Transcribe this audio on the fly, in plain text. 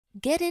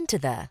Get into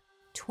the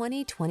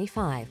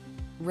 2025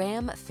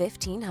 Ram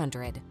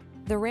 1500.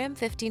 The Ram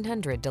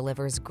 1500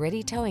 delivers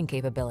gritty towing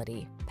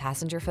capability,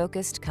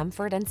 passenger-focused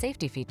comfort and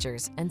safety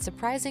features, and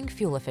surprising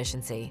fuel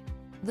efficiency.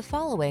 The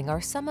following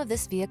are some of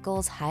this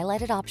vehicle's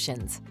highlighted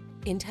options: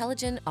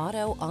 intelligent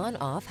auto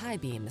on-off high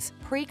beams,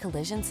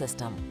 pre-collision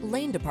system,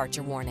 lane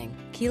departure warning,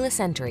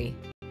 keyless entry,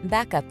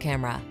 backup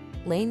camera,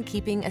 lane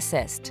keeping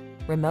assist,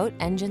 remote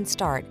engine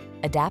start,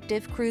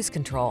 adaptive cruise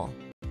control,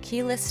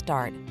 keyless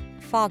start,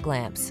 fog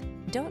lamps.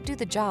 Don't do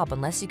the job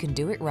unless you can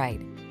do it right.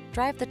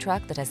 Drive the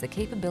truck that has the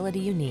capability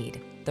you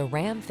need. The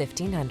Ram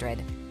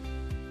 1500.